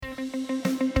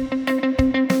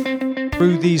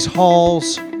Through these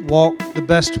halls walk the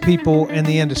best people in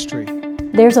the industry.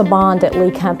 There's a bond at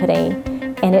Lee Company,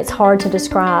 and it's hard to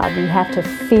describe. You have to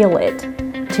feel it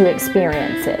to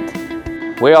experience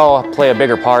it. We all play a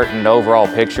bigger part in the overall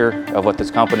picture of what this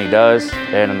company does,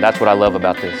 and that's what I love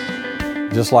about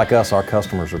this. Just like us, our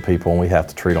customers are people, and we have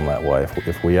to treat them that way.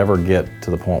 If we ever get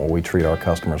to the point where we treat our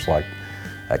customers like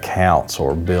accounts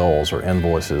or bills or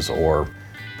invoices or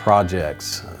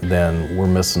projects, then we're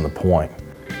missing the point.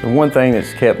 The one thing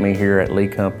that's kept me here at Lee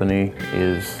Company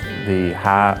is the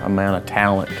high amount of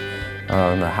talent,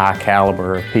 the high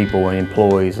caliber of people and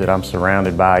employees that I'm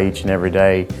surrounded by each and every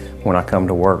day when I come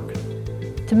to work.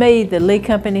 To me, the Lee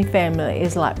Company family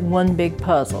is like one big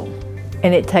puzzle,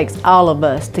 and it takes all of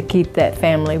us to keep that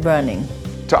family running.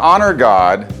 To honor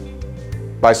God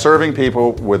by serving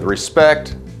people with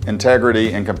respect,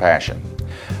 integrity, and compassion.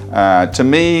 To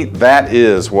me, that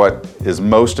is what is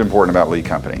most important about Lee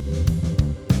Company.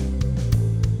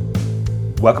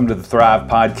 Welcome to the Thrive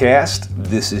Podcast.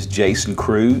 This is Jason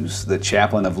Cruz, the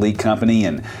chaplain of Lee Company,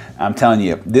 and I'm telling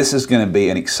you, this is going to be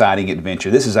an exciting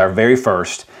adventure. This is our very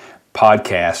first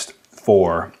podcast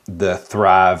for the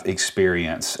Thrive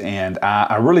experience, and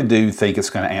I really do think it's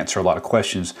going to answer a lot of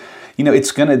questions. You know,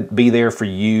 it's going to be there for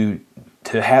you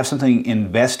to have something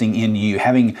investing in you,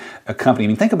 having a company. I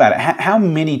mean, think about it. How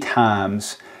many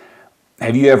times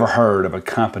have you ever heard of a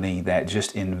company that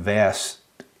just invests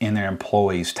in their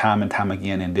employees time and time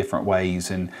again in different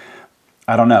ways? And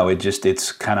I don't know,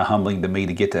 it's kind of humbling to me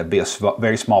to get to be a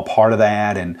very small part of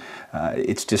that, and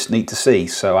it's just neat to see.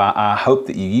 So I hope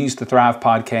that you use the Thrive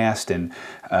Podcast, and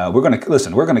we're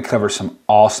going to cover some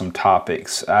awesome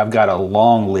topics. I've got a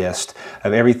long list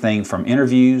of everything from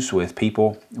interviews with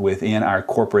people within our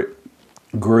corporate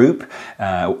group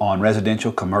on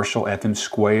residential, commercial, FM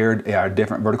squared, our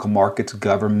different vertical markets,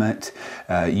 government,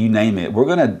 you name it. We're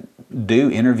going to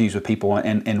do interviews with people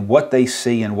and what they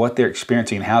see and what they're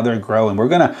experiencing and how they're growing. We're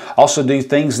going to also do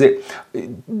things that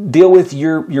deal with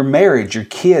your marriage, your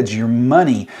kids, your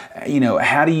money. You know,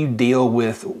 how do you deal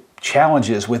with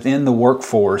challenges within the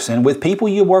workforce and with people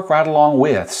you work right along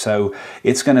with? So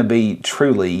it's going to be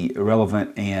truly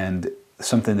relevant and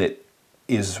something that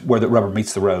is where the rubber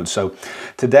meets the road. So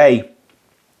today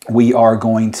we are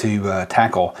going to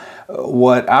tackle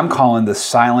what I'm calling the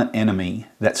silent enemy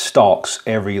that stalks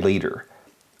every leader.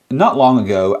 Not long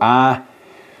ago, I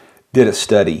did a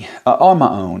study on my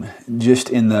own, just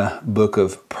in the book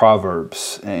of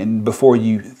Proverbs. And before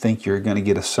you think you're going to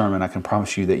get a sermon, I can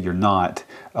promise you that you're not.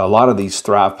 A lot of these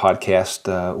Thrive podcasts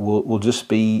will just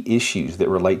be issues that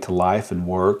relate to life and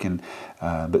work, and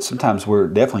but sometimes we're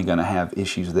definitely going to have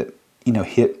issues that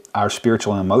hit our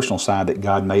spiritual and emotional side that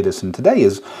God made us. And today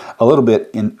is a little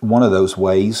bit in one of those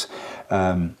ways.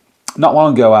 Not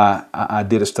long ago, I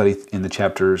did a study in the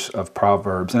chapters of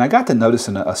Proverbs, and I got to notice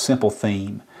a simple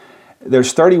theme.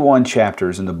 There's 31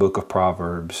 chapters in the book of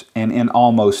Proverbs, and in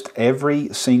almost every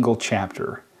single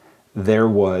chapter, there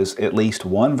was at least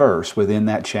one verse within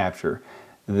that chapter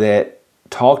that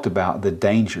talked about the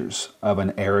dangers of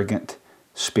an arrogant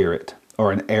spirit,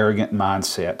 or an arrogant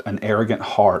mindset, an arrogant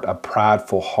heart, a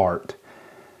prideful heart.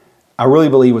 I really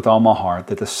believe with all my heart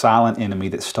that the silent enemy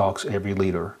that stalks every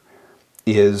leader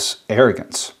is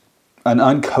arrogance, an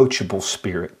uncoachable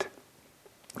spirit.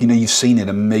 You know, you've seen it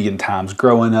a million times.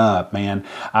 Growing up, man,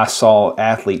 I saw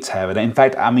athletes have it. In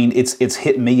fact, I mean, it's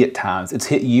hit me at times. It's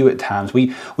hit you at times.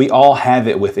 We all have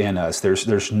it within us.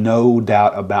 There's no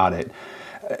doubt about it.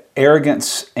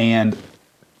 Arrogance, and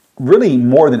really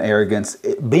more than arrogance,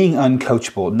 being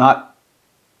uncoachable,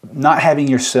 not having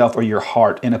yourself or your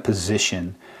heart in a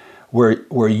position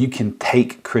where you can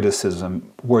take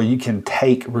criticism, where you can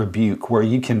take rebuke, where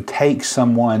you can take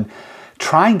someone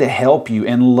trying to help you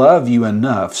and love you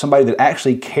enough, somebody that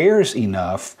actually cares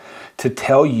enough to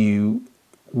tell you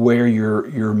where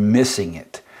you're missing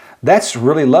it. That's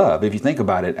really love, if you think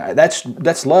about it.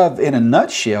 That's love in a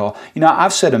nutshell. You know,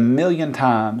 I've said a million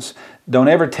times, don't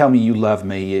ever tell me you love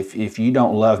me if you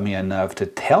don't love me enough to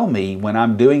tell me when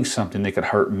I'm doing something that could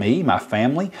hurt me, my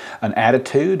family, an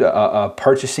attitude, a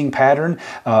purchasing pattern,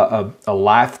 a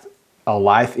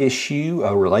life issue,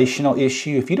 a relational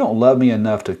issue. If you don't love me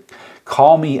enough to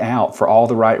call me out for all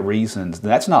the right reasons,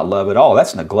 that's not love at all.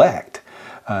 That's neglect.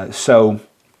 So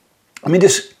let me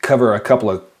just cover a couple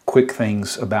of quick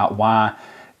things about why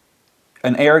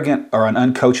an arrogant or an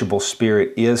uncoachable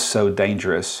spirit is so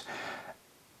dangerous.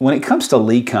 When it comes to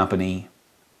Lee Company,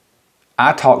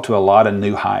 I talk to a lot of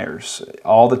new hires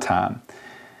all the time.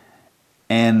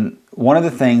 And one of the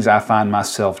things I find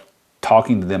myself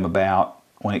talking to them about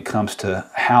when it comes to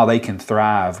how they can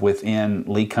thrive within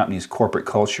Lee Company's corporate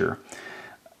culture,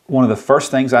 one of the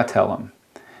first things I tell them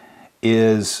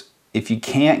is if you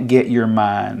can't get your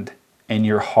mind and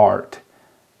your heart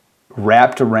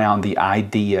wrapped around the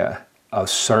idea of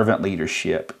servant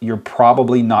leadership, you're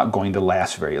probably not going to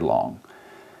last very long.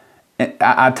 And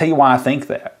I tell you why I think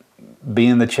that.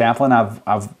 Being the chaplain,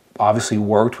 I've obviously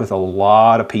worked with a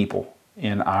lot of people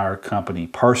in our company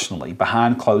personally,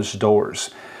 behind closed doors,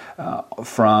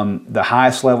 from the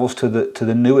highest levels to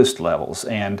the newest levels.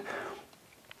 And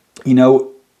you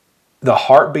know, the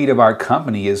heartbeat of our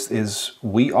company is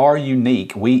we are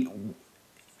unique.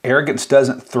 Arrogance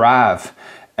doesn't thrive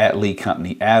at Lee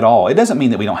Company at all. It doesn't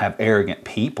mean that we don't have arrogant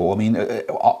people. I mean,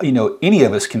 you know, any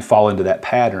of us can fall into that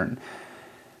pattern.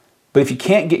 But if you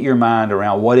can't get your mind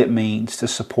around what it means to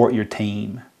support your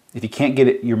team, if you can't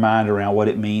get your mind around what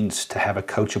it means to have a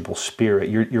coachable spirit,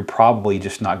 you're probably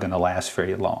just not going to last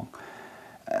very long.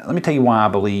 Let me tell you why I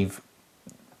believe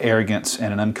arrogance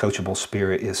and an uncoachable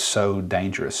spirit is so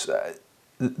dangerous.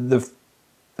 The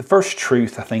first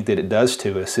truth I think that it does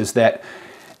to us is that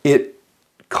it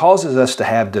causes us to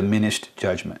have diminished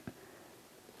judgment.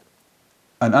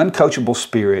 An uncoachable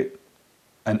spirit,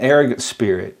 an arrogant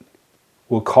spirit,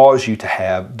 will cause you to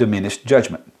have diminished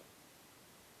judgment.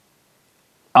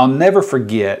 I'll never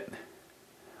forget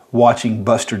watching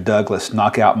Buster Douglas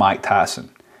knock out Mike Tyson.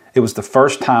 It was the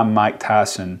first time Mike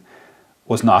Tyson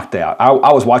was knocked out. I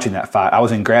was watching that fight. I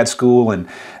was in grad school and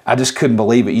I just couldn't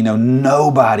believe it. You know,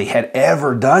 nobody had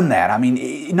ever done that. I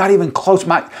mean, not even close.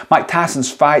 Mike Tyson's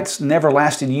fights never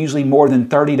lasted usually more than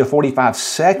 30 to 45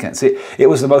 seconds. It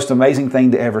was the most amazing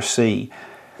thing to ever see.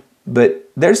 But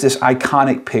there's this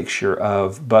iconic picture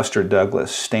of Buster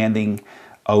Douglas standing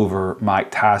over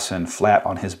Mike Tyson flat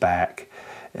on his back.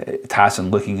 Tyson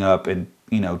looking up and,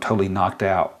 you know, totally knocked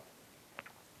out.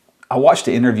 I watched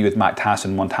an interview with Mike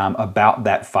Tyson one time about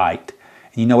that fight.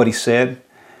 And you know what he said?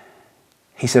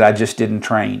 He said, I just didn't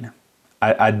train.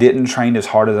 I didn't train as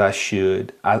hard as I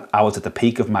should. I was at the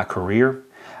peak of my career.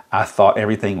 I thought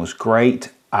everything was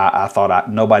great. I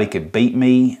thought nobody could beat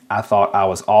me. I thought I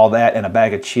was all that and a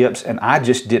bag of chips. And I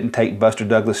just didn't take Buster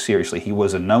Douglas seriously. He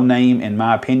was a no-name in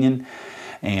my opinion.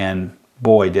 And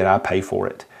boy, did I pay for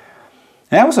it.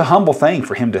 And that was a humble thing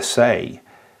for him to say.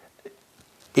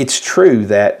 It's true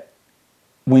that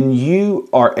when you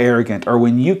are arrogant or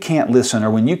when you can't listen or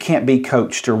when you can't be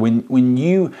coached or when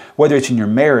you, whether it's in your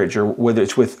marriage or whether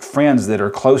it's with friends that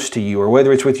are close to you or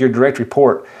whether it's with your direct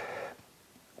report,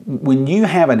 when you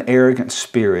have an arrogant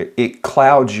spirit, it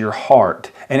clouds your heart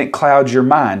and it clouds your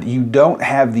mind. You don't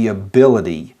have the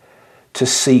ability to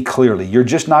see clearly. You're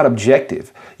just not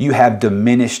objective. You have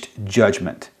diminished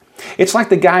judgment. It's like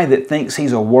the guy that thinks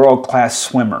he's a world-class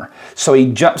swimmer, so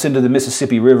he jumps into the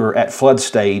Mississippi River at flood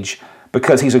stage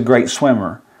because he's a great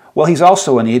swimmer. Well, he's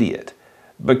also an idiot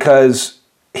because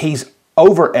he's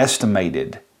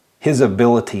overestimated his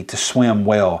ability to swim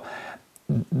well.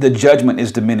 The judgment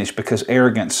is diminished because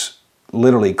arrogance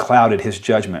literally clouded his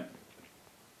judgment.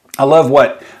 I love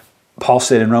what Paul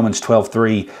said in Romans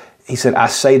 12:3. He said, I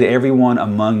say to everyone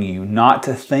among you not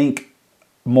to think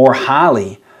more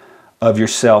highly of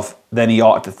yourself than he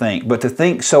ought to think, but to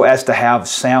think so as to have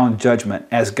sound judgment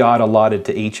as God allotted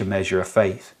to each a measure of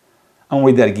faith. I'll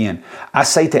read that again. I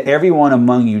say to everyone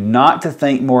among you not to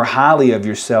think more highly of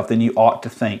yourself than you ought to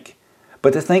think,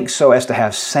 but to think so as to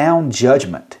have sound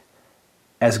judgment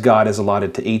as God has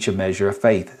allotted to each a measure of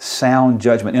faith. Sound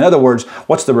judgment. In other words,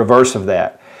 what's the reverse of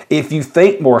that? If you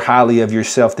think more highly of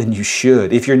yourself than you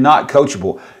should, if you're not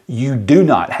coachable, you do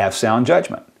not have sound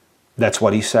judgment. That's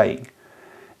what he's saying.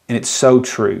 And it's so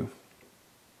true.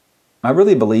 I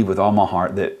really believe with all my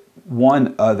heart that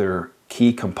one other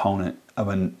key component of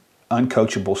an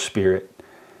uncoachable spirit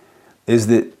is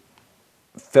that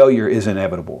failure is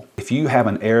inevitable. If you have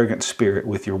an arrogant spirit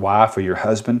with your wife or your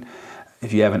husband,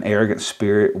 if you have an arrogant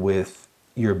spirit with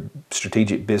your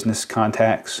strategic business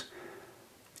contacts,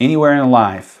 anywhere in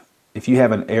life, if you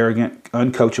have an arrogant,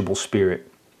 uncoachable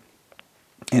spirit,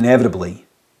 inevitably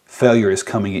failure is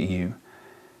coming at you.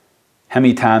 How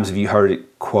many times have you heard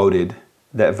it quoted,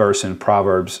 that verse in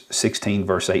Proverbs 16,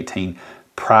 verse 18,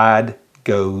 pride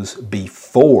goes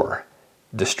before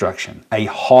destruction, a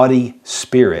haughty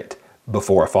spirit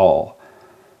before a fall.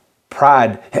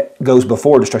 Pride goes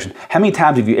before destruction. How many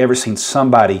times have you ever seen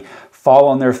somebody fall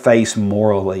on their face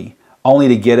morally only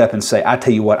to get up and say, I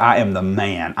tell you what, I am the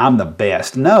man, I'm the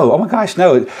best? No, oh my gosh,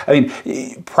 no. I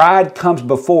mean, pride comes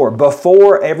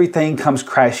before everything comes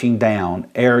crashing down.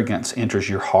 Arrogance enters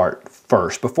your heart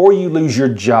first. Before you lose your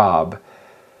job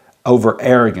over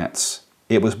arrogance,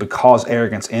 it was because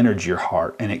arrogance entered your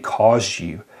heart and it caused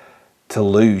you to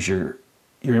lose your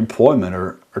employment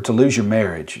or to lose your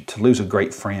marriage, to lose a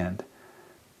great friend.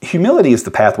 Humility is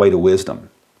the pathway to wisdom.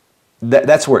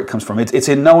 That's where it comes from. It's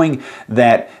in knowing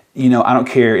that, I don't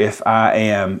care if I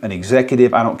am an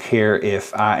executive, I don't care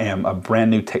if I am a brand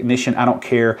new technician, I don't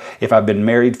care if I've been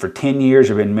married for 10 years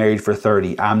or been married for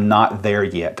 30. I'm not there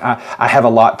yet. I have a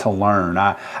lot to learn.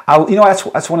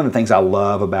 That's one of the things I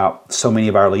love about so many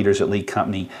of our leaders at Lead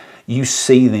Company. You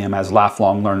see them as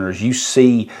lifelong learners. You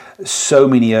see so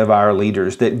many of our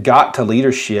leaders that got to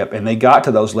leadership and they got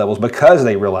to those levels because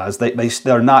they realized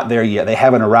they're not there yet. They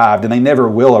haven't arrived and they never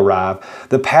will arrive.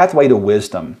 The pathway to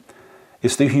wisdom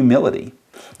is through humility.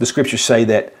 The scriptures say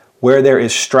that where there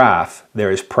is strife,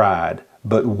 there is pride,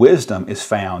 but wisdom is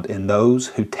found in those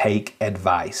who take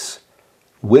advice.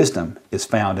 Wisdom is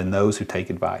found in those who take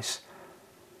advice.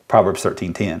 Proverbs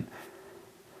 13:10.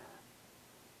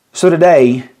 So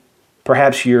today,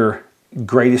 perhaps your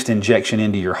greatest injection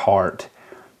into your heart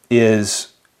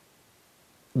is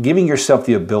giving yourself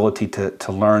the ability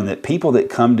to learn that people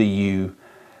that come to you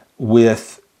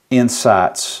with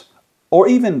insights or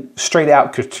even straight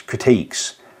out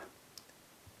critiques,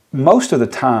 most of the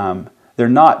time they're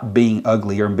not being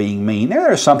ugly or being mean.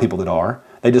 There are some people that are.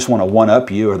 They just want to one-up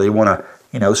you, or they want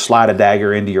to slide a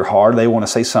dagger into your heart. They want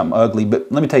to say something ugly.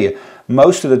 But let me tell you,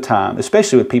 most of the time,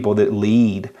 especially with people that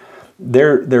lead,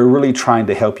 they're really trying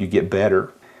to help you get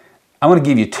better. I want to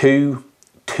give you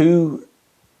two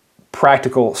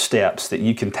practical steps that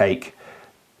you can take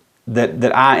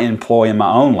that I employ in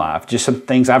my own life. Just some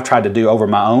things I've tried to do over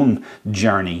my own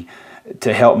journey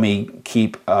to help me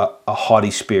keep a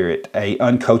haughty spirit, a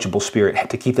uncoachable spirit,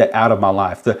 to keep that out of my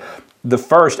life. The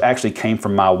first actually came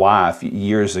from my wife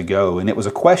years ago, and it was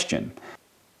a question.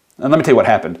 And let me tell you what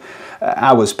happened.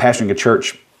 I was pastoring a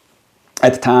church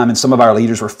at the time, and some of our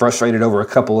leaders were frustrated over a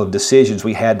couple of decisions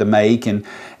we had to make, and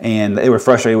they were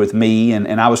frustrated with me,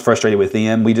 and I was frustrated with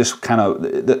them. We just kind of,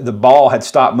 the ball had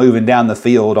stopped moving down the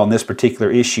field on this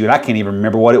particular issue, and I can't even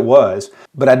remember what it was.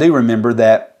 But I do remember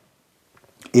that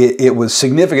it was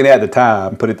significant at the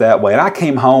time, put it that way. And I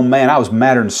came home, man, I was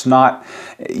madder than snot.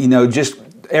 Just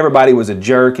everybody was a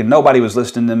jerk, and nobody was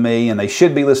listening to me, and they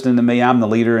should be listening to me. I'm the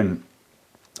leader, and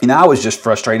I was just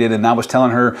frustrated, and I was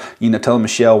telling her, telling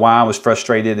Michelle why I was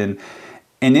frustrated. And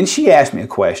then she asked me a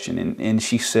question, and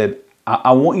she said,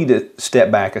 I want you to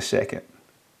step back a second.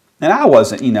 And I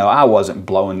wasn't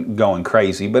going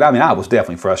crazy, but I was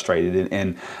definitely frustrated,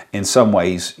 and in some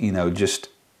ways,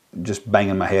 just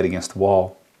banging my head against the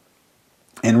wall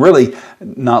and really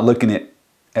not looking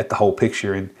at the whole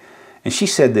picture. And she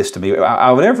said this to me.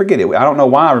 I will never forget it. I don't know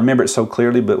why I remember it so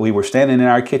clearly, but we were standing in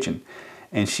our kitchen.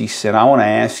 And she said, I want to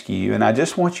ask you, and I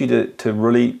just want you to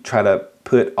really try to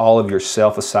put all of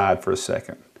yourself aside for a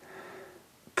second.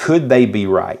 Could they be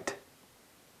right?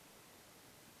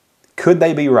 Could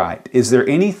they be right? Is there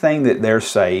anything that they're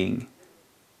saying?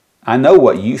 I know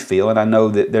what you feel, and I know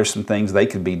that there's some things they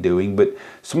could be doing, but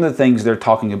some of the things they're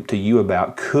talking to you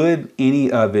about, could any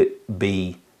of it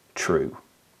be true?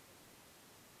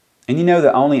 And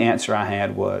the only answer I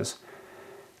had was,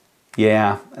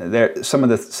 yeah,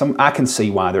 I can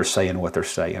see why they're saying what they're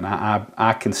saying.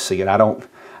 I can see it. I don't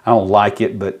like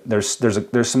it, but there's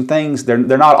some things they're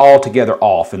not altogether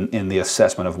off in the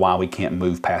assessment of why we can't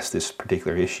move past this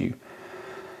particular issue.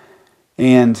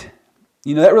 And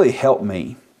that really helped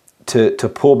me to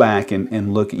pull back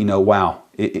and look. Wow,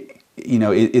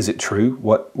 is it true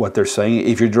what they're saying?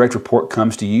 If your direct report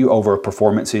comes to you over a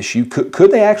performance issue,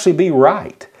 could they actually be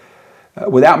right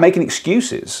without making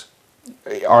excuses?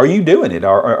 Are you doing it?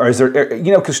 Or is there,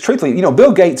 because truthfully,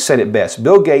 Bill Gates said it best.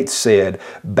 Bill Gates said,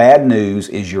 bad news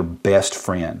is your best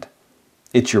friend.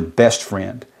 It's your best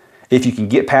friend. If you can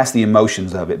get past the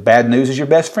emotions of it, bad news is your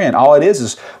best friend. All it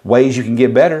is ways you can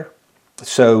get better.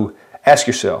 So ask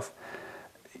yourself,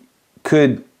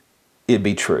 could it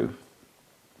be true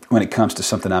when it comes to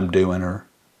something I'm doing or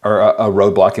a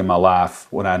roadblock in my life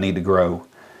when I need to grow?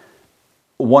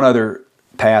 One other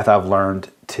path I've learned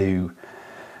to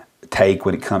take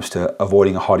when it comes to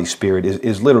avoiding a haughty spirit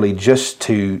is literally just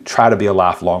to try to be a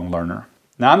lifelong learner.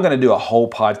 Now, I'm going to do a whole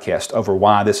podcast over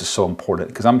why this is so important,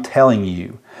 because I'm telling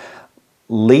you,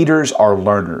 leaders are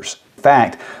learners. In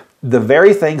fact, the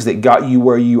very things that got you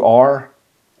where you are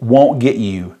won't get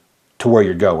you to where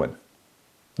you're going.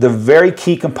 The very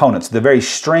key components, the very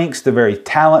strengths, the very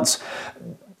talents,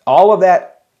 all of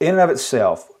that in and of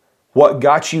itself, what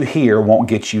got you here won't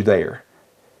get you there.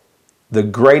 The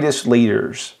greatest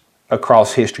leaders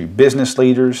across history, business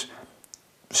leaders,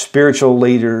 spiritual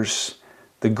leaders,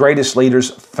 the greatest leaders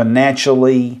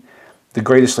financially, the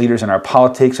greatest leaders in our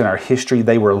politics and our history,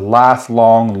 they were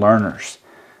lifelong learners.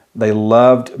 They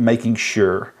loved making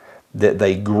sure that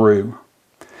they grew.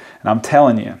 And I'm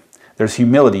telling you, there's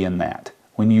humility in that.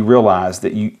 when you realize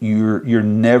that you're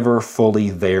never fully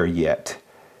there yet.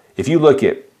 If you look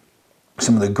at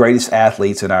some of the greatest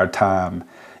athletes in our time,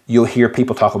 you'll hear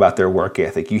people talk about their work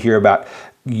ethic. You hear about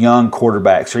young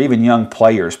quarterbacks or even young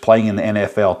players playing in the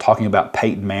NFL talking about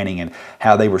Peyton Manning and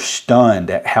how they were stunned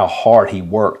at how hard he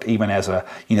worked, even as a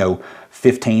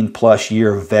 15 plus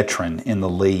year veteran in the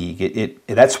league.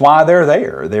 That's why they're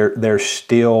there. They're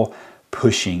still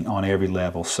pushing on every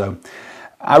level. So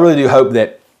I really do hope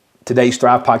that today's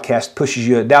Thrive podcast pushes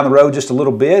you down the road just a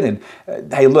little bit. And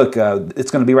hey, look, it's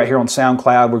going to be right here on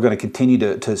SoundCloud. We're going to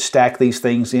continue to stack these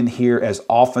things in here as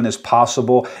often as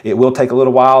possible. It will take a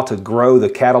little while to grow the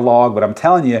catalog, but I'm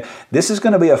telling you, this is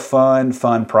going to be a fun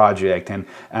project. And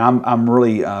I'm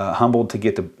really humbled to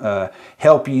get to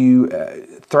help you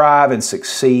thrive and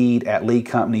succeed at Lee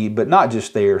Company, but not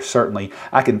just there. Certainly,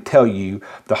 I can tell you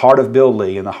the heart of Bill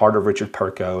Lee and the heart of Richard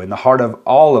Perko and the heart of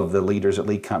all of the leaders at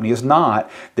Lee Company is not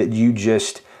that you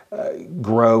just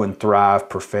grow and thrive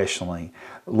professionally.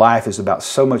 Life is about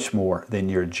so much more than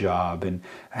your job. And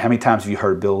how many times have you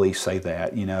heard Bill Lee say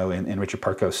that, and Richard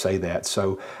Perko say that?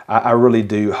 So I really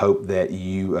do hope that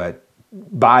you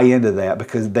buy into that,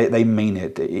 because they mean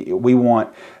it. We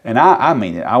want, and I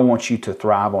mean it, I want you to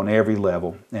thrive on every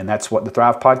level. And that's what the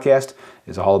Thrive Podcast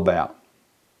is all about.